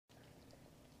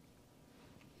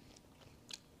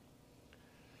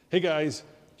Hey guys,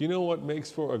 you know what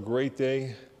makes for a great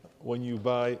day? When you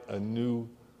buy a new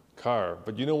car.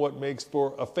 But you know what makes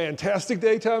for a fantastic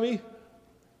day, Tommy?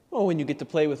 Oh, when you get to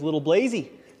play with little Blazy.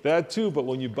 That too, but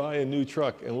when you buy a new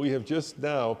truck, and we have just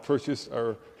now purchased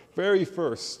our very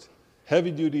first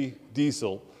heavy-duty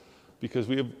diesel, because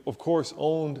we have, of course,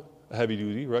 owned a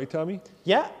heavy-duty, right, Tommy?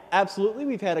 Yeah, absolutely.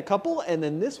 We've had a couple, and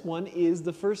then this one is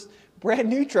the first brand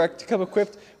new truck to come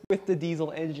equipped with the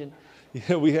diesel engine.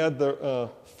 Yeah, we had the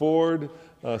Ford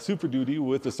Super Duty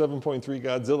with the 7.3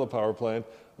 Godzilla power plant,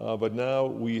 but now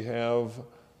we have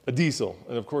a diesel.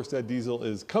 And of course that diesel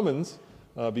is Cummins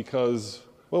because,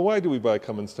 well, why do we buy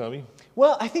Cummins, Tommy?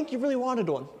 Well, I think you really wanted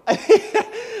one.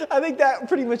 I think that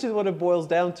pretty much is what it boils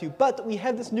down to. But we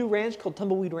have this new ranch called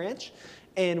Tumbleweed Ranch,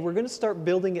 and we're going to start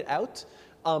building it out.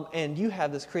 And you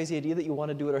have this crazy idea that you want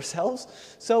to do it ourselves.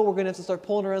 So we're going to have to start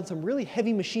pulling around some really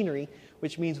heavy machinery,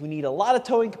 which means we need a lot of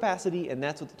towing capacity, and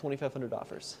that's what the 2500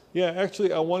 offers. Yeah,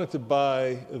 actually I wanted to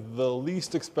buy the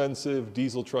least expensive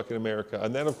diesel truck in America.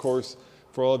 And that, of course,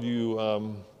 for all of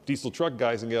you diesel truck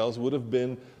guys and gals, would have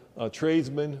been a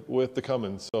tradesman with the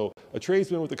Cummins. So a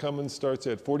tradesman with the Cummins starts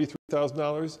at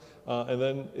 $43,000, and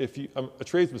then if you, a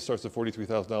tradesman starts at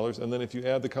 $43,000, and then if you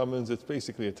add the Cummins, it's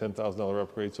basically a $10,000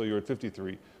 upgrade, so you're at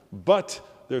 $53,000. But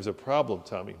there's a problem,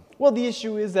 Tommy. Well, the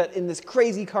issue is that in this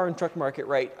crazy car and truck market,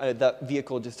 right, that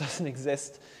vehicle just doesn't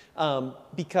exist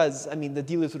because, I mean, the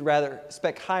dealers would rather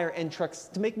spec higher end trucks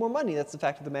to make more money. That's the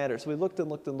fact of the matter. So we looked and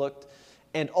looked and looked,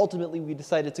 and ultimately we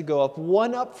decided to go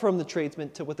up from the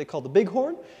tradesman to what they call the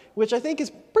Bighorn, which I think is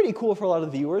pretty cool for a lot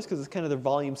of the viewers because it's kind of their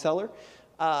volume seller.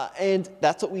 And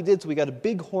that's what we did. So we got a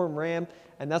Bighorn Ram,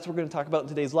 and that's what we're going to talk about in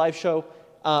today's live show.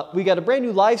 We got a brand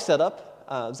new live setup.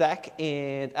 Zach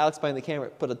and Alex behind the camera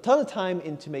put a ton of time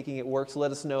into making it work, so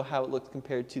let us know how it looked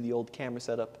compared to the old camera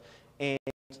setup, and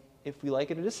if we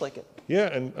like it or dislike it. Yeah,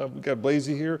 and we've got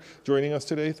Blazy here joining us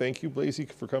today. Thank you, Blazy,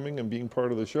 for coming and being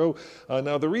part of the show.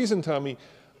 Now, the reason, Tommy,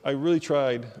 I really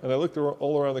tried, and I looked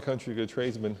all around the country to get a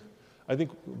tradesman. I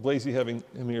think Blazy having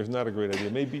him here is not a great idea.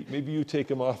 Maybe you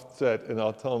take him off set, and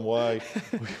I'll tell him why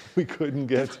we couldn't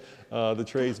get the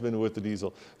tradesman with the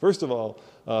diesel. First of all,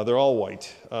 they're all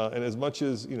white, and as much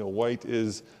as white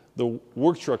is the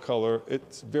work truck color,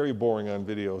 it's very boring on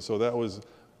video. So that was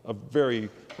a very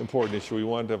important issue. We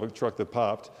wanted to have a truck that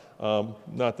popped,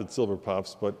 not that silver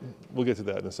pops, but we'll get to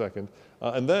that in a second.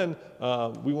 And then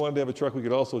we wanted to have a truck we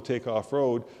could also take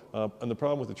off-road. And the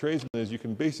problem with the tradesman is you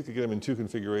can basically get them in two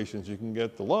configurations. You can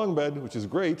get the long bed, which is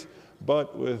great,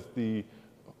 but with the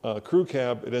crew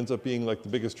cab, it ends up being like the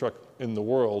biggest truck in the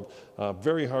world.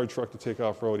 Very hard truck to take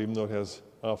off-road, even though it has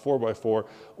 4x4.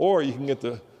 Or you can get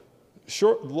the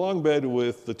long bed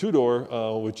with the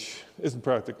two-door, which isn't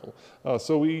practical.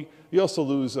 So you also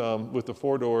lose, with the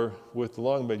four-door, with the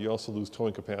long bed, you also lose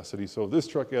towing capacity. So this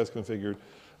truck, as configured,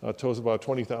 tows about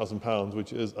 20,000 pounds,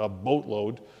 which is a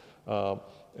boatload.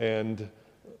 And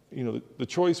the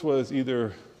choice was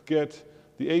either get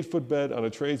the 8-foot bed on a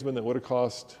tradesman that would have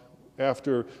cost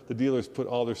after the dealers put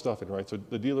all their stuff in, right? So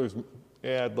the dealers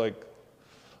add like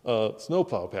a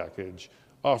snowplow package,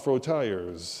 off-road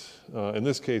tires. In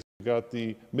this case, we got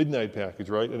the midnight package,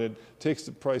 right? And it takes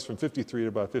the price from 53 to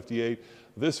about 58.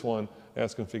 This one,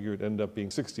 as configured, ended up being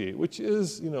 68, which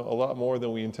is, a lot more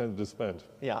than we intended to spend.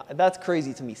 Yeah, that's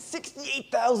crazy to me.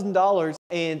 $68,000,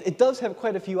 and it does have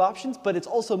quite a few options, but it's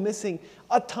also missing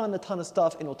a ton of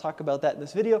stuff, and we'll talk about that in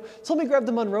this video. So let me grab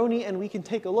the Monroney, and we can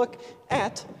take a look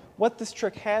at what this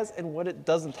truck has and what it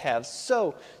doesn't have.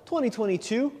 So,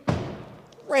 2022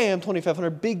 Ram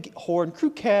 2500 Bighorn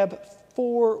Crew Cab,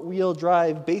 4-wheel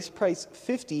drive, base price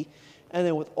 $50,000, and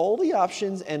then with all the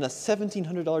options and a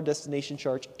 $1,700 destination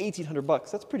charge, $1,800.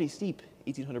 That's pretty steep,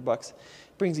 $1,800.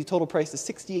 Brings the total price to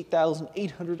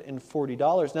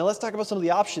 $68,840. Now let's talk about some of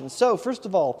the options. So first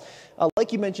of all,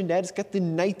 like you mentioned, Dad, it's got the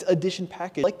night edition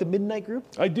package. Like the midnight group?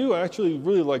 I do. I actually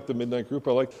really like the midnight group.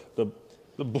 I like the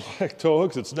black tow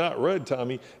hooks. It's not red,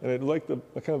 Tommy, and I like the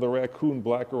kind of the raccoon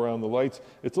black around the lights.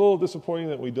 It's a little disappointing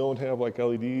that we don't have like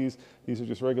LEDs. These are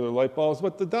just regular light bulbs,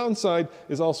 but the downside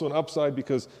is also an upside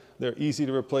because they're easy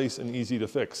to replace and easy to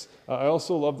fix. I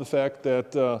also love the fact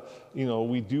that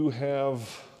we do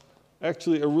have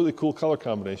actually a really cool color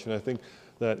combination. I think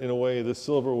that in a way this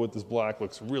silver with this black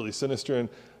looks really sinister. And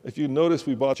if you notice,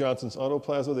 we bought Johnson's Auto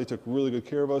Plaza. They took really good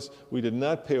care of us. We did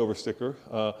not pay over sticker.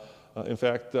 In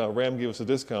fact, Ram gave us a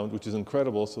discount, which is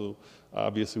incredible. So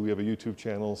obviously we have a YouTube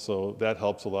channel, so that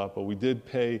helps a lot. But we did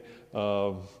pay,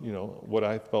 you know, what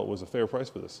I felt was a fair price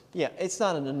for this. Yeah, it's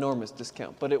not an enormous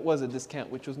discount, but it was a discount,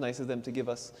 which was nice of them to give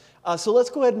us. So let's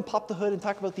go ahead and pop the hood and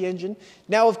talk about the engine.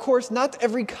 Now, of course, not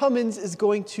every Cummins is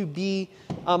going to be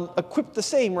equipped the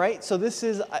same, right? So this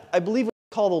is, I believe,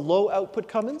 called a low output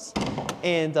Cummins.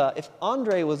 And if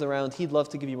Andre was around, he'd love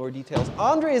to give you more details.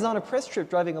 Andre is on a press trip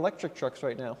driving electric trucks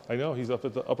right now. I know, he's up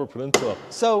at the Upper Peninsula.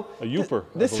 So a Youper,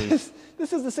 this is the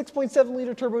 6.7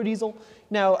 liter turbo diesel.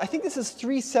 Now, I think this is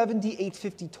 370,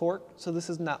 850 torque. So this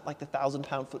is not like the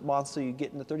 1,000-pound-foot monster you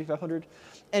get in the 3500.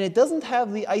 And it doesn't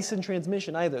have the Aisin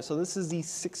transmission either. So this is the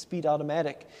 6-speed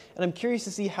automatic. And I'm curious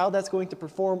to see how that's going to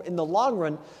perform in the long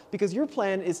run, because your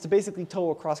plan is to basically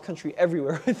tow across country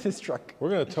everywhere with this truck. We're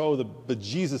going to tow the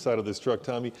bejesus out of this truck,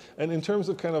 Tommy. And in terms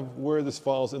of kind of where this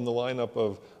falls in the lineup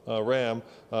of Ram,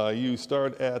 you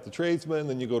start at the Tradesman,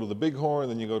 then you go to the Bighorn,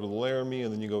 then you go to the Laramie,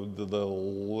 and then you go to the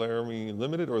Laramie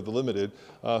Limited or the Limited.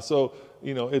 So,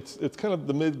 you know, it's kind of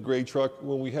the mid-grade truck.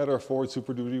 When we had our Ford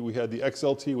Super Duty, we had the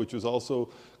XLT, which was also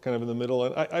kind of in the middle.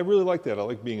 And I really like that. I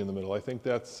like being in the middle. I think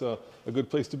that's a good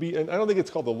place to be. And I don't think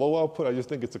it's called the low output. I just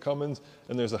think it's a Cummins,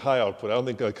 and there's a high output. I don't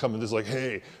think Cummins is like,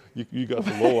 hey, you got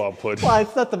the low output. Well,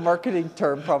 it's not the marketing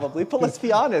term probably, but let's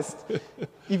be honest.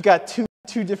 You've got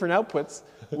two different outputs,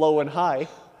 low and high.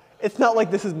 It's not like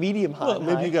this is medium high. Well,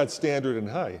 maybe you got standard and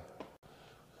high.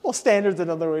 Well, standard's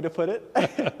another way to put it.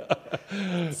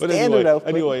 But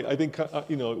anyway, I think,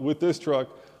 you know, with this truck,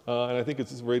 and I think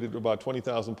it's rated about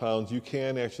 20,000 pounds, you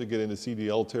can actually get into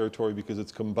CDL territory because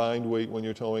it's combined weight when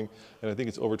you're towing, and I think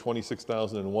it's over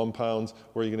 26,001 pounds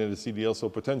where you get into CDL. So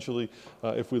potentially,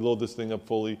 if we load this thing up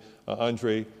fully,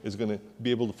 Andre is going to be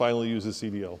able to finally use his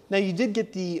CDL. Now, you did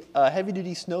get the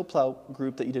heavy-duty snowplow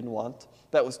group that you didn't want.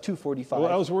 That was $245. Well,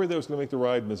 I was worried that was going to make the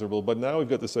ride miserable, but now we've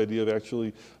got this idea of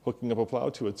actually hooking up a plow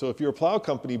to it. So if you're a plow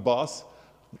company, boss,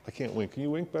 I can't wink. Can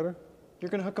you wink better? You're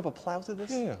going to hook up a plow to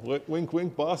this? Yeah, wink,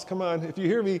 wink, boss, come on. If you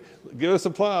hear me, give us a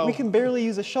plow. We can barely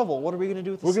use a shovel. What are we going to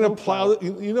do with the We're going to snowplow?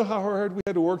 plow. You know how hard we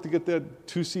had to work to get that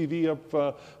 2CV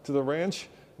up to the ranch?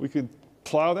 We could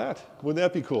plow that. Wouldn't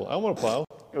that be cool? I want to plow.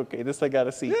 Okay, this I got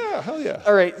to see. Yeah, hell yeah.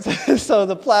 All right, so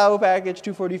the plow package,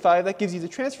 $245, that gives you the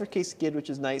transfer case skid, which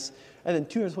is nice, and then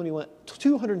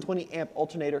 220 amp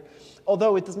alternator,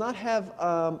 although it does not have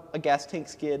a gas tank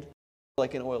skid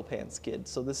like an oil pan skid.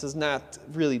 So this is not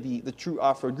really the true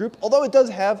off-road group, although it does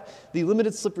have the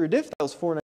limited slip rear diff. That was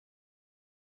 $490.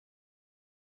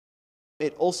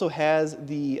 It also has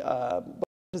the, what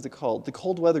is it called? The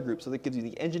cold weather group. So that gives you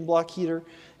the engine block heater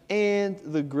and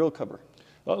the grill cover.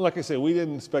 Well, like I say, we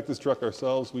didn't inspect this truck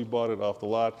ourselves. We bought it off the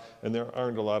lot, and there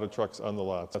aren't a lot of trucks on the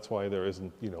lot. That's why there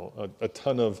isn't, you know, a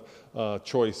ton of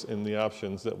choice in the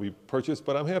options that we purchased.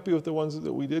 But I'm happy with the ones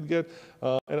that we did get.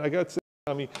 And I got to say,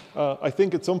 Tommy, I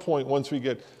think at some point once we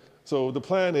get, so the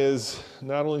plan is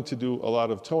not only to do a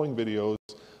lot of towing videos,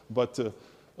 but to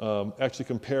actually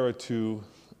compare it to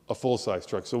a full-size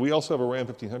truck. So we also have a Ram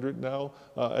 1500 now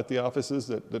at the offices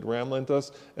that Ram lent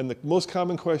us. And the most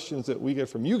common questions that we get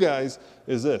from you guys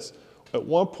is this: at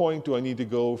what point do I need to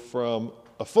go from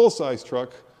a full-size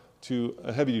truck to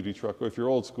a heavy-duty truck, or if you're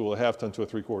old school, a half-ton to a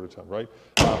three-quarter ton, right?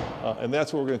 And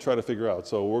that's what we're going to try to figure out.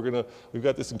 So we've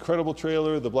got this incredible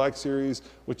trailer, the Black Series,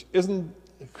 which isn't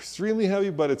extremely heavy,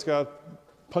 but it's got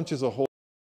punches a hole.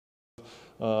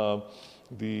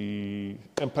 The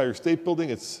Empire State Building,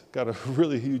 it's got a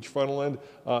really huge frontal end,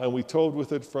 and we towed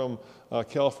with it from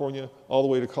California all the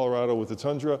way to Colorado with the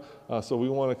Tundra. So we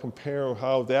want to compare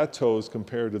how that tows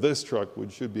compared to this truck,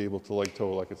 which should be able to like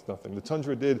tow like it's nothing. The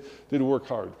Tundra did work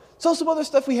hard. So some other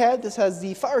stuff we had. This has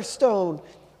the Firestone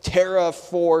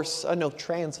Transforce AT.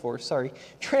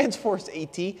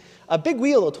 A big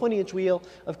wheel, a 20-inch wheel,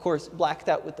 of course, blacked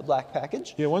out with the black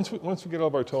package. Yeah, once we get all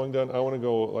of our towing done, I want to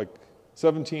go like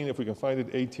 17, if we can find it,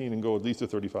 18, and go at least to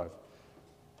 35.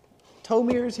 Tow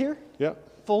mirrors here? Yeah.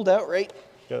 Fold out, right?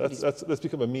 Yeah, that's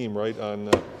become a meme, right, on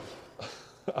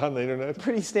on the internet.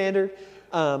 Pretty standard.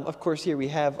 Of course, here we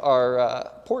have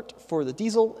our port for the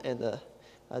diesel and the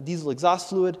diesel exhaust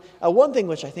fluid. One thing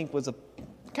which I think was a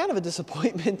kind of a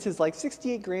disappointment is like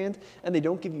 68 grand, and they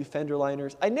don't give you fender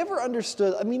liners. I never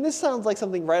understood. I mean, this sounds like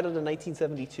something right out of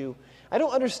 1972. I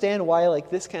don't understand why like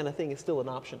this kind of thing is still an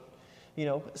option. You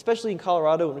know, especially in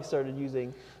Colorado when we started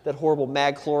using that horrible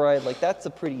mag chloride, like that's a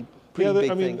pretty big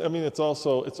thing. I mean, it's old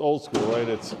school,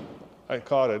 right? I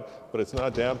caught it, but it's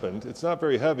not dampened. It's not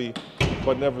very heavy,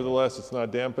 but nevertheless, it's not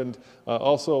dampened.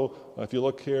 Also, if you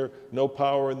look here, no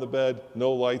power in the bed,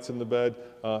 no lights in the bed,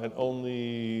 and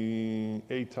only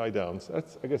 8 tie downs.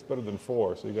 That's, I guess, better than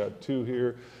 4. So you got 2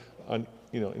 here on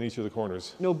in each of the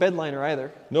corners. No bed liner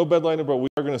either. No bed liner, but we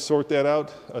are going to sort that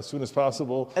out as soon as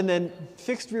possible. And then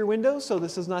fixed rear windows, so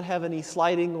this does not have any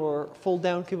sliding or fold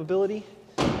down capability.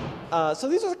 So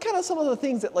these are kind of some of the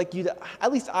things that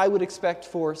at least I would expect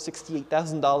for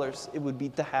 $68,000. It would be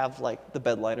to have like the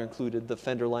bed liner included, the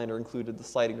fender liner included, the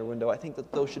sliding rear window. I think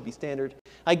that those should be standard.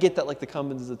 I get that like the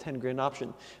Cummins is a 10 grand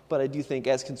option, but I do think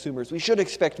as consumers we should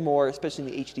expect more, especially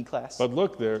in the HD class. But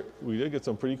look there, we did get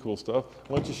some pretty cool stuff.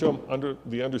 Why don't you show them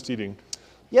the under seating?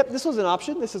 Yep, this was an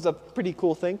option. This is a pretty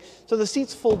cool thing. So the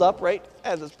seats fold up, right,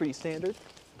 as is pretty standard.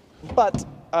 But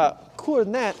cooler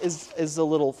than that is a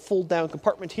little fold-down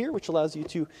compartment here, which allows you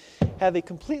to have a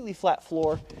completely flat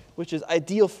floor, which is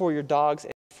ideal for your dogs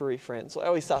and furry friends. So I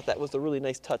always thought that was a really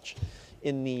nice touch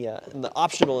in the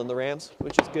optional in the Rams,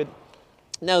 which is good.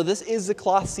 Now this is the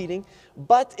cloth seating,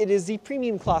 but it is the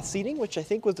premium cloth seating, which I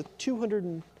think was a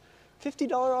 $250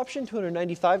 option,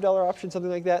 $295 option, something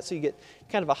like that. So you get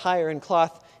kind of a higher end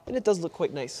cloth, and it does look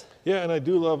quite nice. Yeah, and I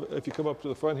do love, if you come up to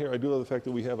the front here, I do love the fact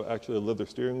that we have actually a leather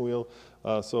steering wheel.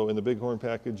 So in the Bighorn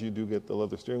package, you do get the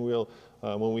leather steering wheel.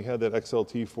 When we had that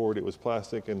XLT Ford, it was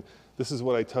plastic, and this is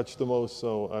what I touch the most,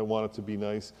 so I want it to be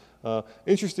nice.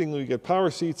 Interestingly, we get power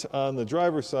seats on the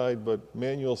driver's side, but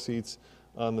manual seats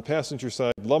on the passenger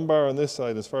side. Lumbar on this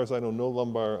side, as far as I know, no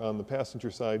lumbar on the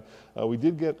passenger side. We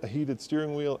did get a heated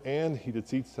steering wheel and heated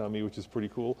seats, Tommy, which is pretty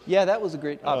cool. Yeah, that was a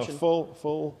great option.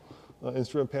 Full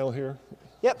instrument panel here.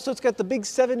 Yep, so it's got the big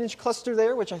 7-inch cluster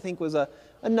there, which I think was a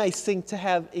nice thing to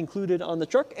have included on the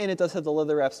truck, and it does have the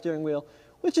leather wrap steering wheel,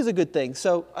 which is a good thing.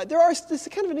 So this is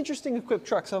kind of an interesting equipped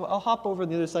truck, so I'll hop over on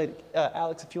the other side,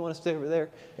 Alex, if you want to stay over there.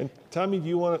 And Tommy, do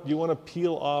you want to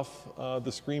peel off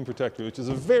the screen protector, which is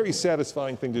a very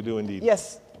satisfying thing to do indeed.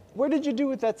 Yes. Where did you do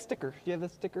with that sticker? Do you have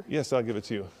that sticker? Yes, I'll give it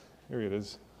to you. Here it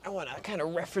is. I want to kind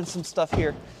of reference some stuff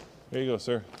here. There you go,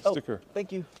 sir. Oh, Sticker.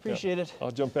 thank you. Appreciate it.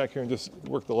 I'll jump back here and just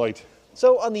work the light.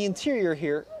 So on the interior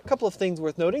here, a couple of things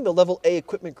worth noting. The Level A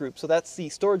equipment group. So that's the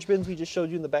storage bins we just showed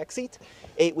you in the back seat,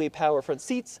 8-way power front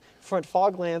seats, front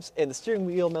fog lamps, and the steering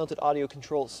wheel mounted audio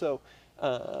controls. So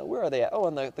where are they at? Oh,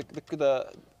 on the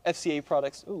FCA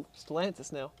products. Ooh,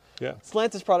 Stellantis now. Yeah.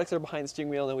 Stellantis products are behind the steering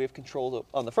wheel, and then we have controls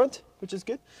on the front, which is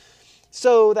good.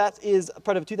 So that is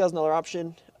part of a $2,000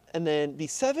 option. And then the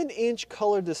 7-inch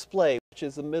color display, which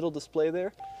is the middle display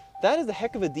there, that is a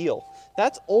heck of a deal.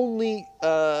 That's only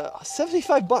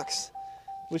 $75,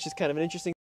 which is kind of an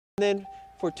interesting. And then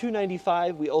for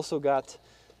 $295, we also got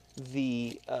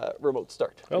the remote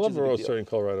start. I love the remote start in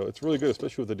Colorado. It's really good,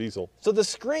 especially with the diesel. So the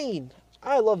screen,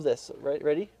 I love this. Right,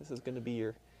 ready? This is going to be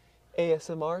your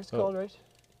ASMR, it's called, right?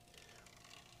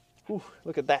 Ooh,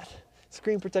 look at that.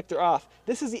 Screen protector off.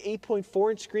 This is the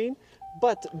 8.4-inch screen.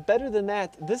 But better than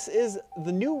that, this is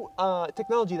the new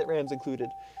technology that Ram's included.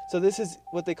 So this is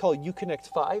what they call Uconnect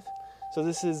 5. So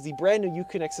this is the brand new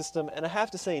Uconnect system, and I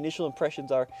have to say initial impressions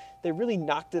are they really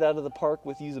knocked it out of the park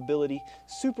with usability.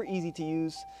 Super easy to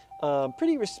use,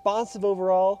 pretty responsive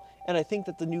overall, and I think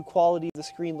that the new quality of the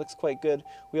screen looks quite good.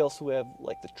 We also have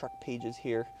like the truck pages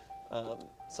here.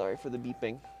 Sorry for the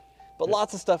beeping. But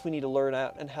lots of stuff we need to learn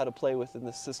out and how to play with in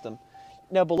this system.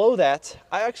 Now below that,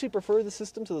 I actually prefer the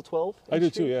system to the 12. I do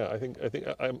too, yeah. I think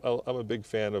I'm a big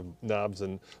fan of knobs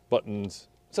and buttons.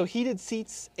 So heated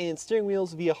seats and steering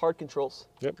wheels via hard controls.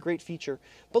 Yep. Great feature.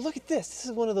 But look at this. This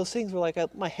is one of those things where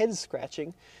my head is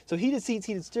scratching. So heated seats,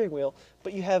 heated steering wheel,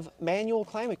 but you have manual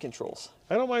climate controls.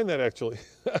 I don't mind that actually.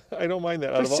 I don't mind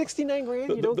that. For 69 grand,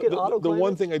 you don't get auto climate? The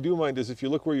one thing I do mind is if you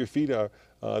look where your feet are,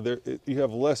 you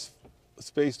have less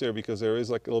space there because there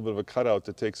is like a little bit of a cutout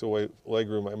that takes away leg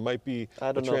room. It might be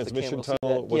a transmission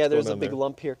tunnel. Yeah, there's a big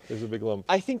lump here. There's a big lump.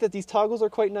 I think that these toggles are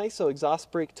quite nice. So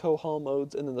exhaust brake, tow haul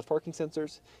modes, and then the parking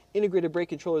sensors. Integrated brake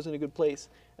controllers in a good place.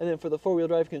 And then for the four-wheel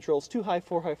drive controls, 2 high,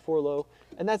 4 high, 4 low,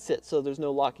 and that's it. So there's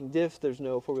no locking diff. There's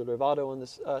no four-wheel drive auto on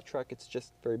this truck. It's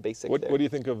just very basic. What do you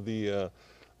think of the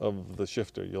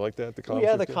shifter? You like that? The column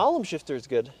shifter? Yeah, the column shifter is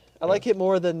good. I like it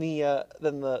more than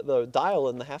the dial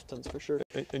in the half tons for sure.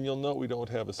 And you'll note we don't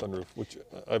have a sunroof, which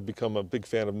I've become a big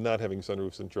fan of not having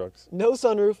sunroofs in trucks. No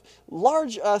sunroof.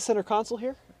 Large center console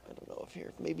here. I don't know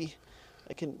if maybe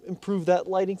I can improve that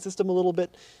lighting system a little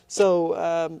bit.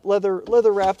 So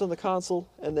leather wrapped on the console,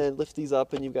 and then lift these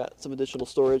up, and you've got some additional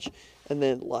storage, and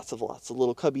then lots of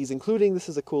little cubbies, including this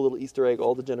is a cool little Easter egg.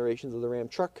 All the generations of the Ram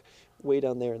truck, way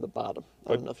down there in the bottom.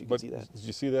 I don't know if you can see that. Did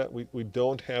you see that? We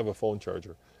don't have a phone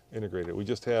charger integrated. We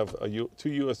just have two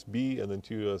USB and then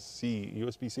two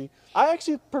USB-C. I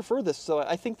actually prefer this. So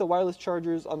I think the wireless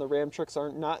chargers on the Ram trucks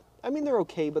they're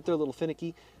okay, but they're a little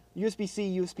finicky.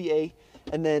 USB-C, USB-A,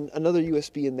 and then another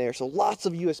USB in there. So lots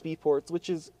of USB ports, which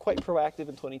is quite proactive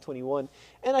in 2021.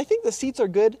 And I think the seats are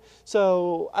good.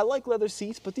 So I like leather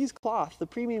seats, but these cloth, the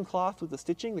premium cloth with the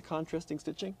stitching, the contrasting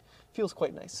stitching, feels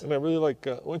quite nice. And I really like,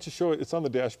 why don't you show it, it's on the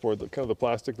dashboard, kind of the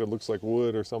plastic that looks like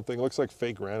wood or something. It looks like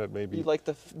fake granite maybe. You like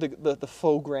the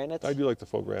faux granite? I do like the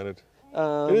faux granite.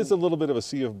 It is a little bit of a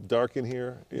sea of dark in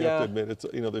here. You have to admit, it's,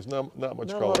 there's not much color.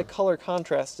 Not a lot of color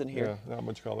contrast in here. Yeah, not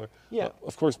much color. Yeah.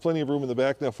 Of course, plenty of room in the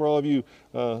back. Now, for all of you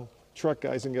truck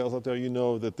guys and gals out there, you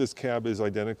know that this cab is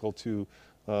identical to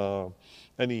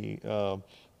any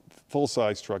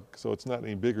full-size truck. So it's not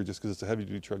any bigger just because it's a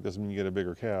heavy-duty truck doesn't mean you get a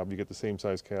bigger cab. You get the same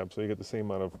size cab, so you get the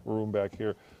same amount of room back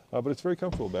here. But it's very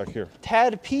comfortable back here.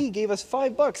 Tad P gave us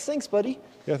 $5. Thanks, buddy.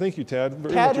 Yeah, thank you, Tad.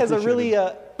 Very Tad much has a really,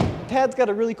 appreciated. Tad's got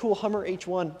a really cool Hummer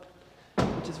H1,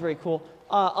 which is very cool.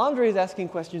 Andre is asking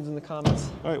questions in the comments.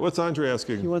 All right, what's Andre He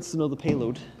asking? wants to know the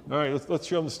payload. All right, let's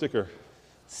show him the sticker.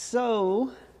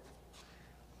 So,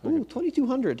 ooh,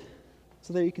 2,200.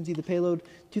 So there you can see the payload,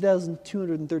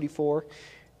 2,234.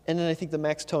 And then I think the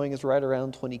max towing is right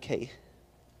around 20K.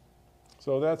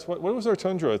 So that's what was our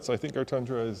Tundra? I think our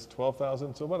Tundra is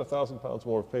 12,000, so about 1,000 pounds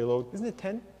more of payload. Isn't it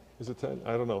 10? Is it 10?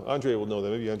 I don't know. Andre will know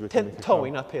that. Maybe Andre can 10 make a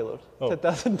towing, comment. not payload. Oh.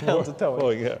 10,000 pounds of towing.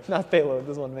 Towing, yeah. Not payload.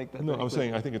 Doesn't want to make that. No, very I'm clear.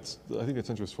 saying I think the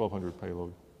Tundra's 1,200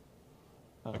 payload.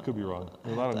 I could be wrong.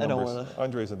 There are a lot of I don't numbers. wanna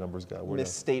Andre's a numbers guy. We're not.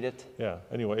 misstate it. Yeah.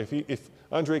 Anyway, if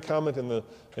Andre comment in the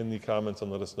comments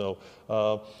and let us know.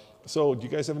 So, do you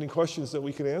guys have any questions that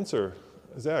we can answer?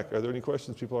 Zach, are there any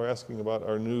questions people are asking about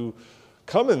our new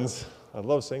Cummins? I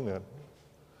love saying that.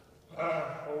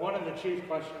 Well, one of the chief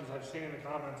questions I've seen in the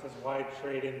comments is why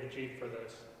trade in the Jeep for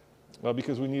this?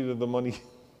 Because we needed the money.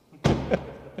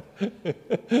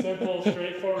 Simple,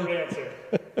 straightforward answer.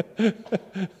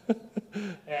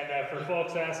 And for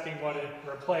folks asking what it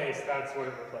replaced, that's what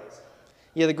it replaced.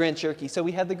 Yeah, the Grand Cherokee. So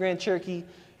we had the Grand Cherokee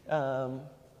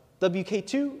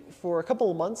WK2 for a couple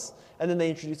of months, and then they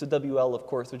introduced the WL, of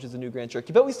course, which is the new Grand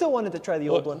Cherokee. But we still wanted to try the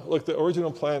old one. Look, the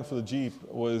original plan for the Jeep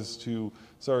was to,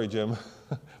 sorry Jim,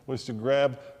 was to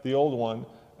grab the old one,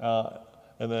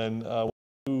 and then when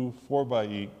the new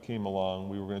 4xe came along,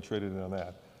 we were going to trade it in on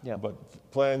that. Yeah. But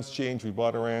plans changed. We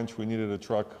bought a ranch. We needed a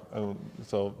truck,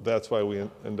 so that's why we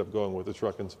end up going with the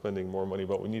truck and spending more money.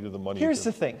 But we needed the money. Here's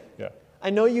the thing. Yeah.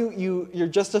 I know you're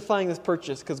justifying this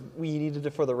purchase because we needed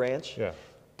it for the ranch. Yeah.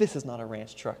 This is not a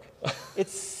ranch truck.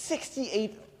 It's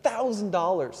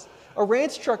 $68,000. A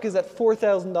ranch truck is that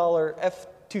 $4,000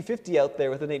 F-250 out there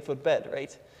with an 8-foot bed,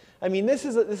 right? I mean, this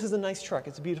is a nice truck.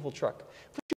 It's a beautiful truck.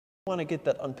 But you want to get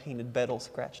that unpainted bed all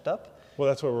scratched up. Well,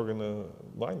 that's why we're going to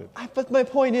bind it. But my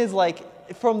point is,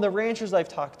 like, from the ranchers I've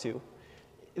talked to,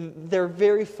 they're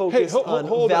very focused on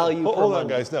value per money. Hold on,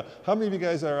 guys. Now, how many of you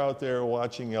guys are out there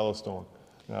watching Yellowstone?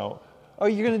 Now, oh,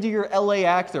 you're going to do your LA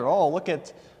actor. Oh, look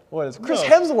at, what is Chris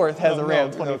Hemsworth has a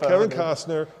Ram 2500. Kevin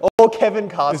Costner. Oh, Kevin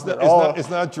Costner. Is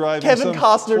not driving Kevin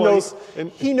Costner knows, and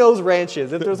he knows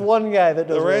ranches. If there's one guy that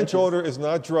does the ranch ranches. owner is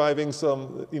not driving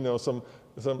some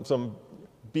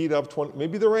beat up 20,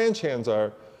 maybe the ranch hands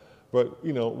are, but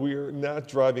we're not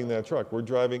driving that truck. We're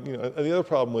driving, and the other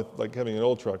problem with like having an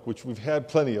old truck, which we've had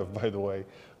plenty of, by the way,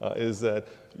 is that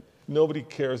nobody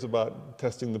cares about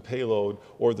testing the payload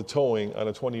or the towing on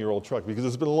a 20-year-old truck because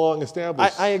it's been long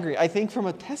established. I agree. I think from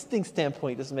a testing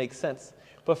standpoint, this makes sense.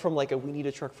 But from like we need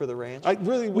a truck for the ranch.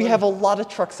 We have a lot of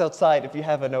trucks outside, if you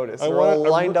haven't noticed. They're all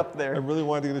lined up there. I really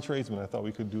wanted to get a tradesman. I thought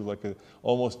we could do like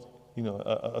almost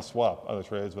a swap on a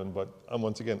tradesman, but I'm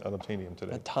once again unobtainium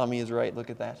today. Tommy is right. Look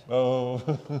at that. Oh.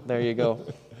 There you go.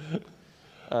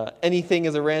 Anything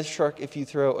is a ranch truck if you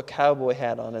throw a cowboy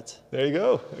hat on it. There you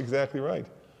go. Exactly right.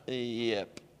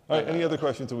 Yep. All right, any other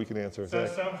questions that we can answer? So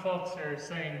Zach? some folks are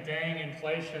saying, dang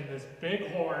inflation, this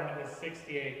big horn is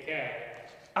 $68K.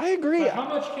 I agree. But how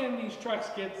much can these trucks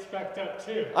get spec'd up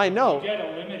to? I know. You get a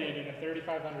limited in a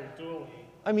 3500 dually.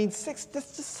 I mean, that's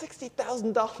just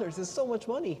 $60,000 is so much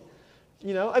money.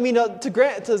 I mean,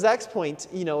 to Zach's point,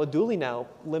 a dually now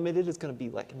limited is going to be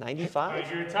like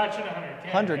 95. You're touching 100K.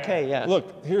 100K, yeah.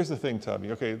 Look, here's the thing, Tommy.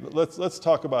 Okay, let's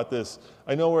talk about this.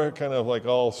 I know we're kind of like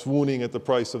all swooning at the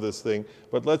price of this thing,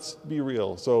 but let's be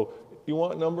real. So you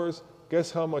want numbers? Guess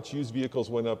how much used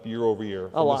vehicles went up year over year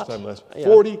from this time last year?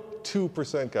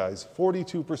 42%, guys.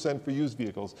 42% for used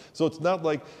vehicles. So it's not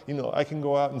like, I can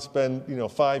go out and spend,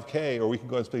 $5K, or we can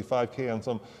go out and spend $5K on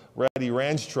some ratty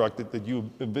ranch truck that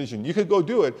you envision. You could go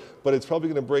do it, but it's probably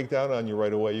going to break down on you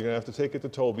right away. You're going to have to take it to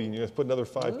Toby, and you're going to put another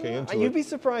 5K into it. You'd be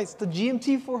surprised. The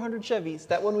GMT 400 Chevys,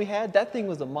 that one we had, that thing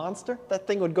was a monster. That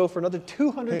thing would go for another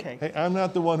 200K. Hey, I'm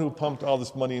not the one who pumped all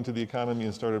this money into the economy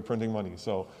and started printing money.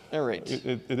 So all right.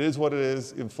 it is what it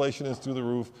is. Inflation is through the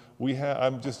roof.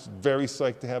 I'm just very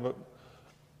psyched to have a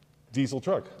diesel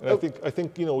truck. And I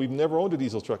think we've never owned a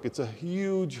diesel truck. It's a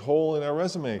huge hole in our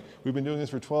resume. We've been doing this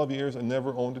for 12 years and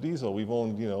never owned a diesel. We've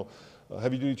owned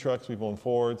heavy duty trucks. We've owned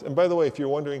Fords. And by the way, if you're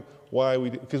wondering why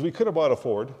because we could have bought a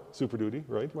Ford Super Duty,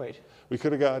 right? Right. We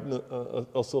could have gotten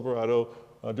a Silverado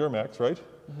Duramax, right?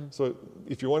 Mm-hmm. So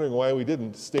if you're wondering why we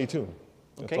didn't, stay tuned.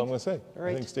 That's all I'm going to say. All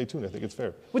right. I think stay tuned. I think it's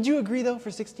fair. Would you agree, though, for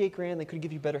 68 grand, they could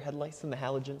give you better headlights than the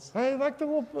halogens? I like the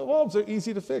bulbs. They're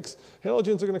easy to fix.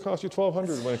 Halogens are going to cost you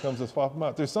 $1,200 when it comes to swap them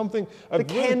out. There's something. The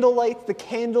candle lights, the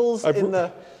candles in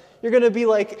the. You're going to be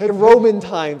like in Roman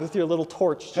times with your little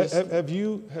torch. Have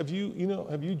you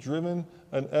driven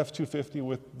an F-250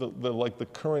 with the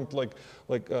current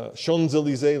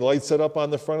Champs-Élysées light set up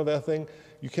on the front of that thing?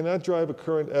 You cannot drive a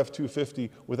current F-250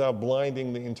 without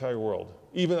blinding the entire world,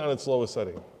 even on its lowest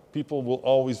setting. People will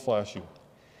always flash you.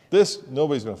 This,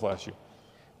 nobody's going to flash you.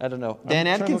 I don't know. Dan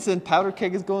Atkinson, powder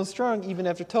keg is going strong even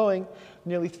after towing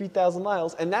nearly 3,000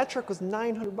 miles, and that truck was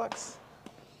 $900.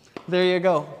 There you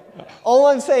go. All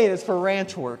I'm saying is for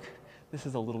ranch work, this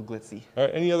is a little glitzy. All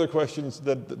right, any other questions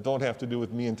that don't have to do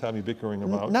with me and Tommy bickering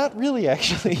about? Not really,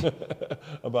 actually.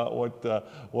 About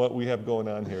what we have going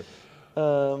on here.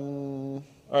 All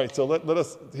right, so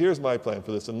here's my plan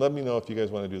for this, and let me know if you guys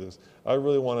want to do this. I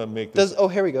really want to make this.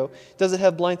 Here we go. Does it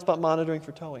have blind spot monitoring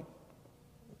for towing?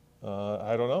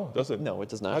 I don't know. Does it? No, it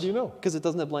does not. How do you know? Because it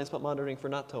doesn't have blind spot monitoring for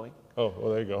not towing. Oh,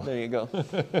 well, there you go. There you go.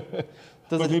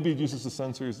 But maybe it uses the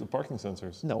sensors, the parking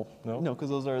sensors. No. No? No, because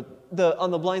those are,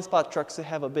 on the blind spot trucks, they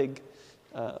have a big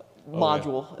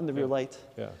module in the rear light.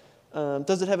 Yeah.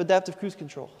 Does it have adaptive cruise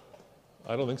control?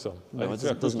 I don't think so. No,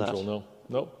 it does not. No.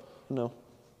 Nope. No.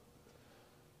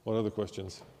 What other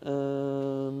questions?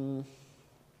 Um,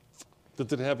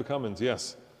 Does it have a Cummins?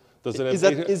 Yes. Does it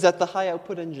have is that the high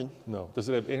output engine? No. Does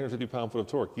it have 850 pound-foot of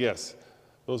torque? Yes.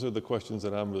 Those are the questions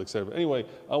that I'm really excited about. Anyway,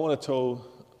 I want to tow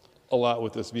a lot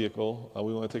with this vehicle.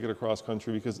 We want to take it across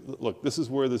country because, look, this is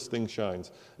where this thing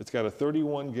shines. It's got a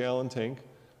 31-gallon tank,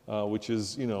 which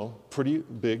is, pretty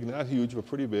big, not huge, but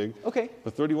pretty big. Okay.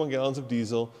 But 31 gallons of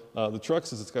diesel. The truck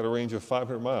says it's got a range of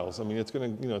 500 miles. I mean, it's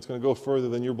going to go further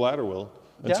than your bladder will,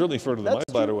 and certainly further than my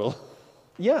bladder will.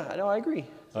 Yeah, no, I agree.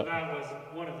 So that was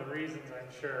one of the reasons, I'm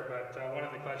sure, but one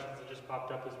of the questions that just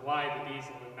popped up is why the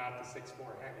diesel and not the 6.4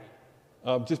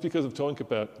 Hemi? Just because of towing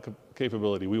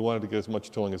capability. We wanted to get as much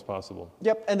towing as possible.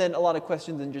 Yep, and then a lot of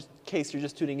questions in case you're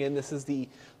just tuning in. This is the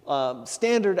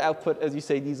standard output, as you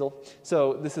say, diesel.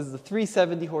 So this is the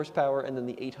 370 horsepower and then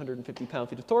the 850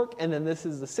 pound-feet of torque. And then this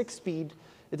is the 6-speed.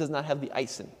 It does not have the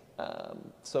ISIN.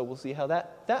 So we'll see how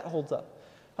that holds up.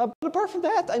 But apart from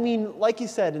that, I mean, like you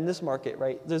said, in this market,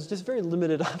 right, there's just very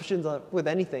limited options with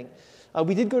anything.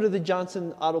 We did go to the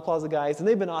Johnson Auto Plaza guys, and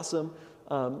they've been awesome.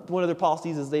 One of their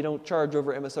policies is they don't charge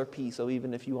over MSRP, so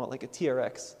even if you want like a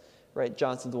TRX, right,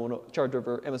 Johnson's won't charge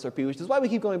over MSRP, which is why we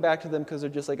keep going back to them, because they're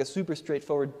just like a super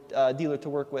straightforward dealer to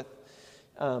work with.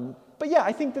 But yeah,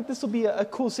 I think that this will be a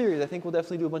cool series. I think we'll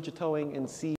definitely do a bunch of towing and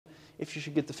see if you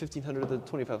should get the 1500 or the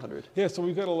 2500. Yeah, so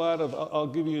we've got a lot of, I'll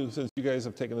give you, since you guys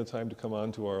have taken the time to come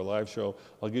on to our live show,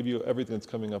 I'll give you everything that's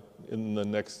coming up in the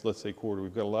next, let's say, quarter.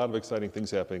 We've got a lot of exciting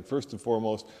things happening. First and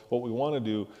foremost, what we want to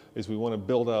do is we want to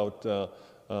build out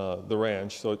the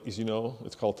ranch. So as you know,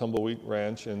 it's called Tumbleweed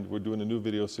Ranch, and we're doing a new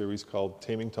video series called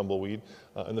Taming Tumbleweed.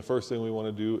 And the first thing we want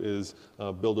to do is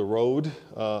build a road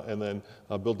and then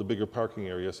build a bigger parking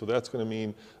area. So that's going to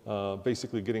mean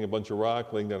basically getting a bunch of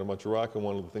rock, laying down a bunch of rock. And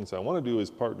one of the things I want to do is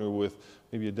partner with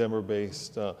maybe a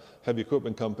Denver-based heavy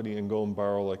equipment company and go and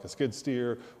borrow like a skid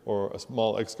steer or a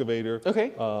small excavator.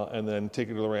 Okay. And then take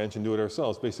it to the ranch and do it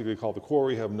ourselves. Basically call the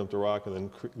quarry, have them dump the rock, and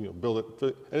then build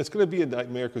it. And it's going to be a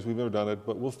nightmare because we've never done it,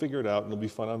 but we'll figure it out, and it'll be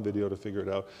fun on video to figure it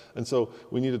out. And so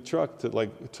we need a truck to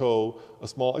like tow a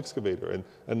small excavator,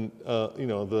 and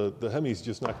the Hemi's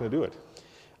just not going to do it.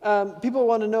 People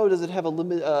want to know, does it have a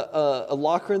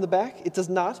locker in the back? It does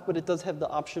not, but it does have the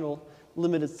optional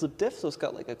limited slip diff, so it's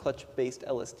got like a clutch-based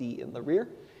LSD in the rear,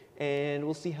 and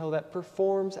we'll see how that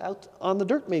performs out on the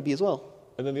dirt maybe as well.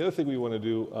 And then the other thing we want to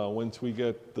do, once we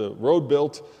get the road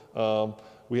built,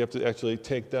 we have to actually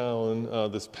take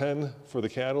down this pen for the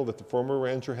cattle that the former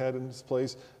rancher had in this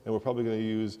place, and we're probably going to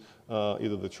use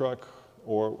either the truck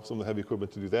or some of the heavy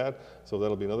equipment to do that. So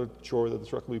that'll be another chore that the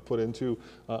truck will be put into.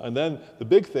 And then the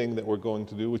big thing that we're going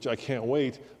to do, which I can't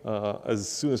wait, as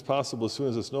soon as possible, as soon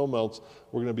as the snow melts,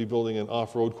 we're going to be building an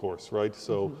off-road course, right?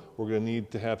 So we're going to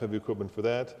need to have heavy equipment for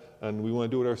that, and we want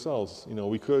to do it ourselves. You know,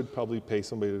 we could probably pay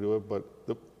somebody to do it, but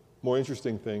the more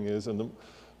interesting thing is, and the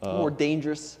more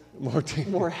dangerous, more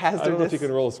hazardous. I don't know if you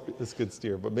can roll a skid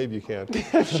steer, but maybe you can.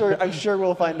 I'm sure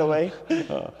we'll find a way.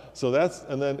 So that's,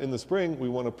 and then in the spring, we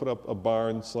want to put up a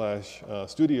barn slash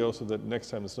studio so that next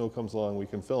time the snow comes along, we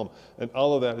can film. And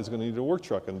all of that is going to need a work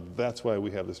truck, and that's why we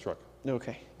have this truck.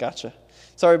 Okay, gotcha.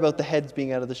 Sorry about the heads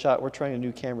being out of the shot. We're trying a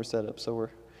new camera setup, so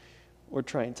we're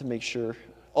trying to make sure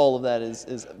all of that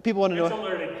is people want to know. It's a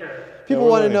learning curve. People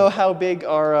want to know how big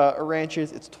our ranch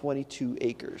is. It's 22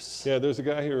 acres. Yeah, there's a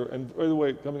guy here, and by the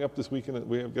way, coming up this weekend,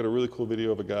 we have got a really cool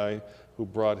video of a guy who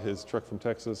brought his truck from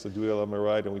Texas to do it on my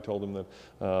ride, and we told him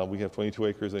that we have 22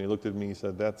 acres, and he looked at me, he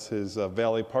said, that's his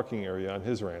valet parking area on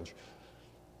his ranch.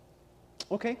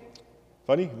 Okay.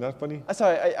 Funny? Not funny?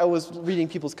 Sorry, I was reading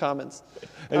people's comments.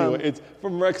 Anyway, it's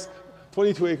from Rex.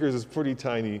 22 acres is pretty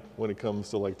tiny when it comes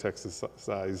to like Texas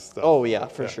size stuff. Oh yeah,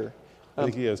 for sure. I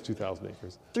think he has 2,000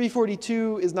 acres.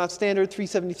 342 is not standard,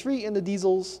 373 in the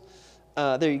diesels.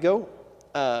 There you go.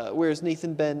 Where's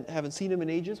Nathan Ben? Haven't seen him in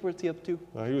ages. Where's he up to?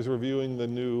 He was reviewing the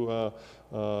new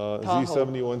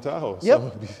Z71 Tahoe. Yep.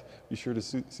 So be sure to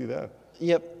see that.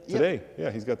 Yep. Today,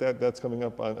 yeah, he's got that. That's coming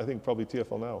up on, I think, probably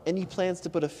TFLnow. And he plans to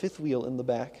put a fifth wheel in the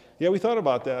back. Yeah, we thought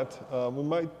about that. We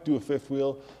might do a fifth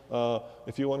wheel.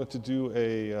 If you wanted to do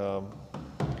a,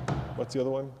 what's the other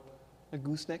one? A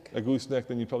gooseneck? A gooseneck,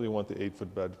 then you probably want the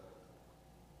 8-foot bed.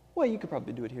 Well, you could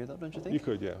probably do it here, though, don't you think? You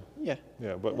could, yeah. Yeah.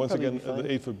 Yeah, but once again, the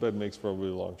 8-foot bed makes for a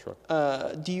really long truck.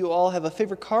 Do you all have a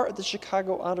favorite car at the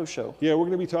Chicago Auto Show? Yeah, we're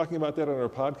going to be talking about that on our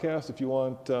podcast. If you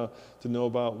want to know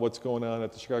about what's going on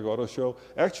at the Chicago Auto Show.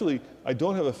 Actually, I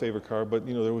don't have a favorite car, but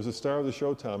you know, there was a star of the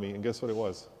show, Tommy, and guess what it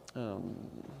was?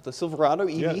 The Silverado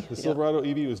EV? Yeah, the Silverado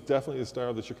EV was definitely the star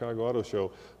of the Chicago Auto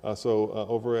Show.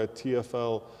 Over at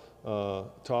TFL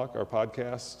Talk, our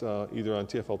podcast, either on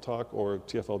TFL Talk or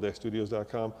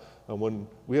TFL-studios.com. When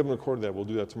we haven't recorded that, we'll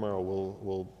do that tomorrow.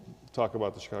 We'll talk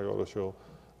about the Chicago Auto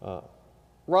Show.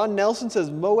 Ron Nelson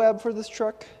says Moab for this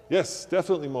truck. Yes,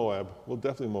 definitely Moab. Well,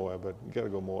 definitely Moab, but you got to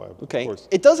go Moab. Okay. Of course.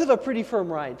 It does have a pretty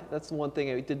firm ride. That's the one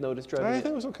thing I did notice driving I it.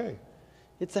 think it was okay.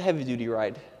 It's a heavy-duty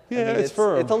ride. Yeah, I mean, it's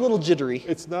firm. It's a little jittery.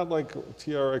 It's not like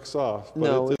TRX soft, but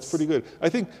No, it's pretty good. I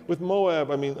think with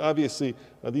Moab, I mean, obviously,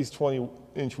 these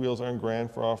 20-inch wheels aren't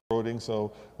grand for off-roading,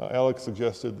 so Alex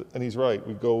suggested, and he's right,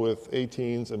 we go with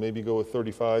 18s and maybe go with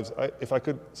 35s. If I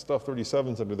could stuff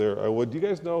 37s under there, I would. Do you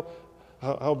guys know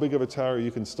how big of a tire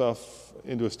you can stuff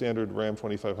into a standard Ram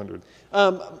 2500?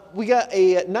 We got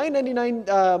a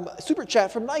 $9.99 super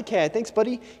chat from Nycad. Thanks,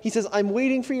 buddy. He says, I'm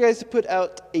waiting for you guys to put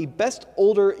out a best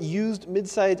older used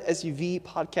mid-sized SUV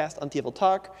podcast on TFL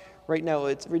Talk. Right now,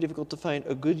 it's very difficult to find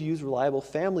a good, used, reliable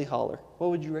family hauler. What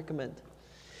would you recommend?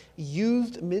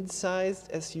 Used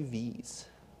mid-sized SUVs.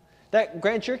 That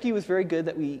Grand Cherokee was very good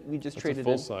that we just traded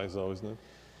in. It's a full size, though, isn't it?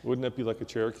 Wouldn't that be like a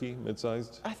Cherokee,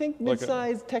 mid-sized? I think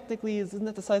mid-sized technically isn't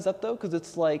that the size up though? Because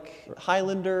it's like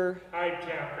Highlander, I'd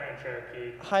count Grand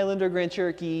Cherokee. Highlander, Grand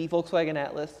Cherokee, Volkswagen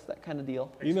Atlas, that kind of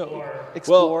deal. You know,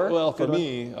 Explorer. well, for Good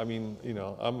me, I mean, you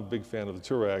know, I'm a big fan of the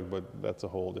Touareg, but that's a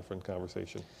whole different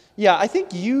conversation. Yeah, I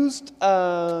think used,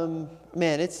 man,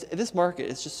 this market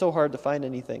is just so hard to find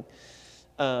anything.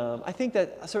 I think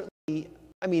that certainly,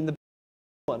 I mean, the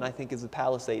one I think is the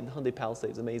Palisade. The Hyundai Palisade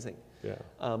is amazing. Yeah.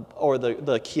 Or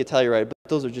the Kia Telluride, but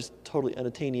those are just totally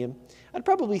unattainium. I'd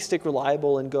probably stick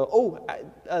reliable and go.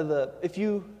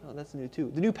 That's new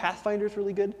too. The new Pathfinder is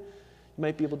really good. You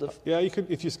might be able to. Yeah, you could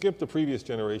if you skip the previous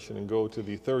generation and go to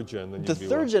the third gen. Then The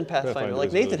third gen Pathfinder,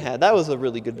 like Nathan really, had, that was a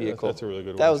really good vehicle. That's a really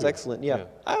good one. That was too. excellent. Yeah.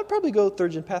 I would probably go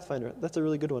third gen Pathfinder. That's a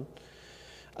really good one.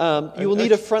 You will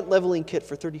need a front leveling kit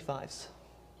for 35s.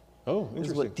 Oh, interesting.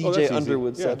 Is what Oh, DJ that's easy.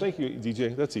 Underwood said. Yeah, thank you,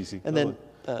 DJ. That's easy. And then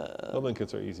leveling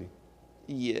kits are easy.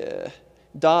 Yeah.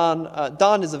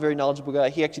 Don is a very knowledgeable guy.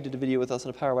 He actually did a video with us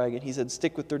on a Power Wagon. He said,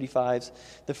 stick with 35s.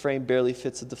 The frame barely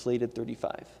fits a deflated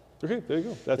 35. Okay, there you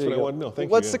go. That's what I wanted to know. Thank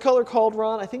you. What's the color called,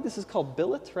 Ron? I think this is called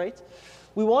Billet, right?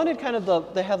 We wanted kind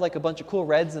of they have like a bunch of cool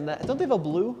reds and that. Don't they have a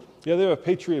blue? Yeah, they have a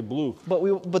Patriot blue.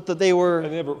 They were.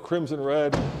 And they have a crimson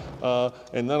red,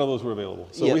 and none of those were available.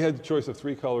 So we had the choice of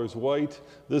 3 colors: white,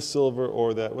 this silver,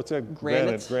 or that. What's that?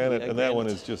 Granite. Granite. Yeah, and that one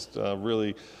is just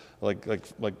really, like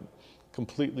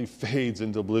completely fades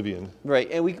into oblivion. Right,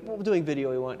 and we're doing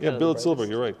video. We want. Yeah, billet silver.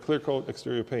 You're right. Clear coat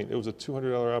exterior paint. It was a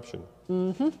 $200 option.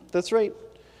 Mm-hmm. That's right.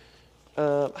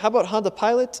 How about Honda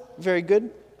Pilot? Very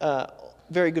good.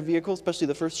 Very good vehicle, especially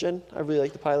the first gen. I really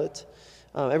like the Pilot.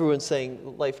 Everyone's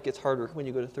saying life gets harder when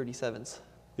you go to 37s.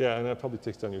 Yeah, and that probably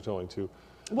takes down your towing too.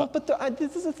 Well, but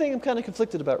this is the thing I'm kind of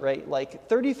conflicted about, right? Like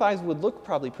 35s would look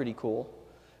probably pretty cool,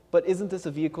 but isn't this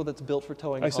a vehicle that's built for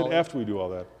towing? I said after we do all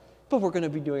that. But we're going to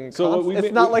be doing it. So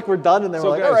it's not like we're done and then we're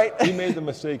like, guys, all right. we made the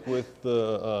mistake with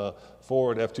the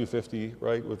Ford F-250,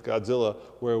 right, with Godzilla,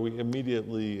 where we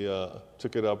immediately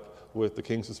took it up with the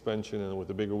King suspension and with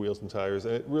the bigger wheels and tires,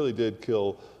 and it really did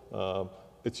kill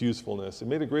its usefulness. It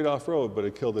made a great off-road, but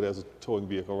it killed it as a towing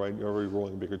vehicle, right? You're already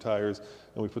rolling bigger tires,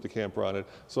 and we put the camper on it.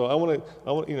 So I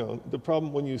want, you know, the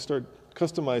problem when you start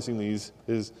customizing these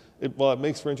is, while it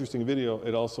makes for interesting video,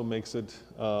 it also makes it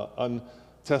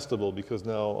untestable, because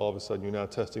now all of a sudden you're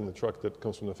not testing the truck that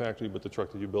comes from the factory, but the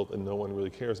truck that you built, and no one really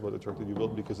cares about the truck that you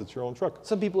built because it's your own truck.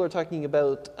 Some people are talking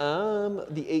about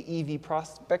the AEV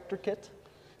Prospector Kit.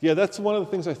 Yeah, that's one of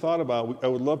the things I thought about. I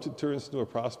would love to turn this into a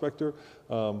prospector.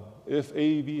 If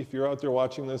AEV, if you're out there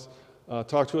watching this,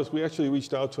 talk to us. We actually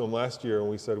reached out to them last year and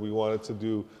we said we wanted to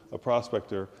do a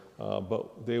prospector,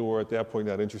 but they were at that point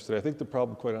not interested. I think the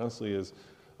problem, quite honestly, is,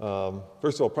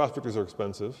 first of all, prospectors are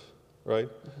expensive, right?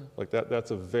 Mm-hmm. Like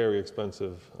that's a very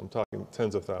expensive, I'm talking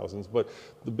tens of thousands. But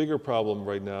the bigger problem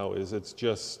right now is it's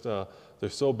just, they're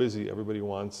so busy, everybody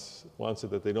wants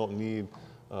it, that they don't need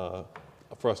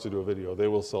for us to do a video. They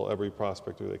will sell every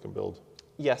prospector they can build.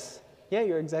 Yes. Yeah,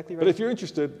 you're exactly right. But if you're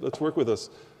interested, let's work with us.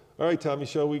 All right, Tommy,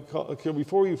 shall we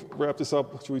before we wrap this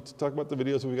up, should we talk about the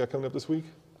videos that we got coming up this week?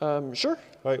 Sure.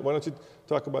 All right, why don't you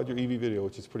talk about your EV video,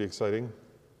 which is pretty exciting.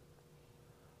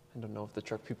 I don't know if the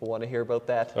truck people want to hear about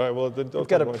that. All right, well, then don't. We've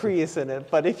got a Prius in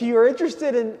it, but if you are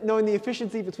interested in knowing the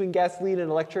efficiency between gasoline and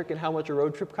electric and how much a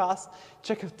road trip costs,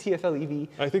 check out TFL EV.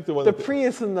 I think the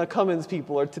Prius and the Cummins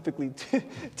people are typically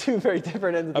two very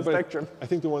different ends of the spectrum. I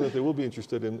think the one that they will be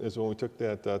interested in is when we took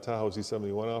that Tahoe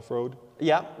Z71 off-road.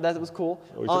 Yeah, that was cool.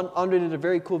 Andre did a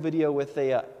very cool video with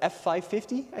a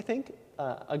F550, I think.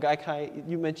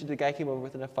 You mentioned a guy came over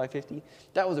with an F550.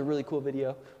 That was a really cool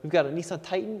video. We've got a Nissan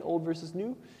Titan, old versus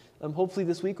new. Hopefully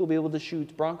this week we'll be able to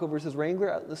shoot Bronco versus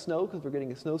Wrangler out in the snow because we're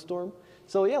getting a snowstorm.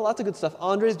 So yeah, lots of good stuff.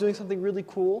 Andre's doing something really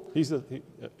cool. He's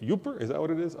Upper, is that what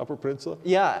it is? Upper Peninsula?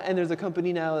 Yeah, and there's a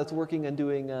company now that's working on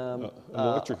doing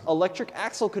electric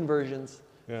axle conversions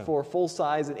for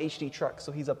full-size and HD trucks.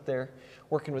 So he's up there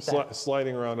working with that.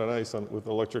 Sliding around on ice with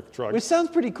electric trucks. Which sounds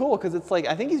pretty cool because it's like,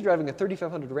 I think he's driving a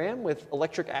 3500 Ram with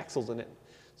electric axles in it.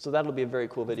 So that'll be a very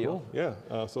cool video. Cool.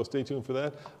 Yeah, so stay tuned for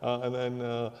that. And then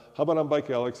how about on bike,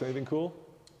 Alex? Anything cool?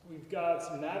 We've got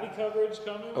some Navi coverage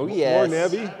coming. Oh, yes. More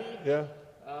Navi? Yeah.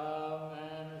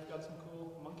 And we've got some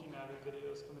cool monkey Navi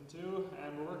videos coming too.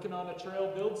 And we're working on a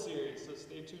trail build series, so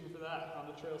stay tuned for that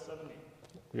on the Trail 70.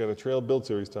 We got a trail build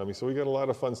series, Tommy. So we got a lot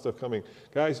of fun stuff coming.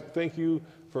 Guys, thank you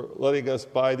for letting us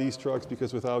buy these trucks,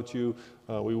 because without you,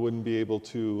 we wouldn't be able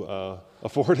to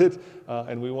afford it.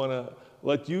 And we want to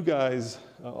let you guys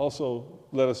also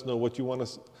let us know what you want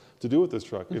us to do with this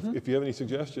truck. Mm-hmm. If you have any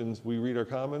suggestions, we read our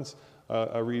comments.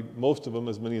 I read most of them,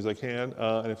 as many as I can.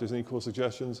 And if there's any cool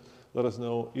suggestions, let us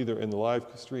know either in the live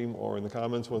stream or in the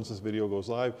comments once this video goes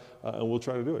live, and we'll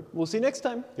try to do it. We'll see you next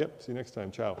time. Yep, see you next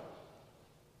time. Ciao.